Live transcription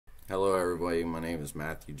everybody. My name is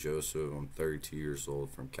Matthew Joseph. I'm 32 years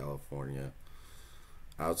old from California.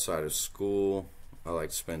 Outside of school, I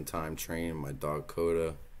like to spend time training my dog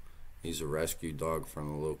Coda. He's a rescue dog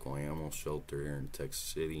from the local animal shelter here in Texas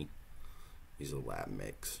City. He's a lab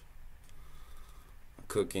mix.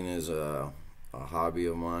 Cooking is a hobby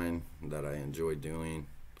of mine that I enjoy doing.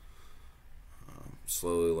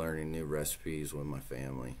 Slowly learning new recipes with my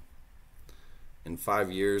family. In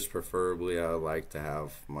 5 years, preferably, I would like to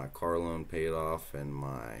have my car loan paid off and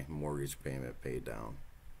my mortgage payment paid down.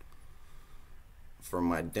 For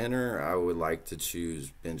my dinner, I would like to choose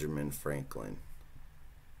Benjamin Franklin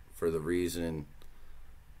for the reason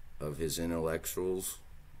of his intellectuals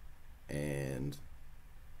and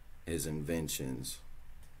his inventions,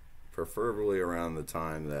 preferably around the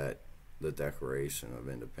time that the Declaration of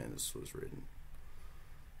Independence was written,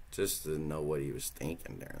 just to know what he was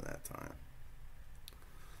thinking during that time.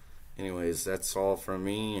 Anyways, that's all from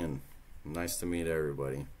me, and nice to meet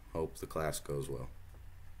everybody. Hope the class goes well.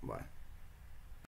 Bye.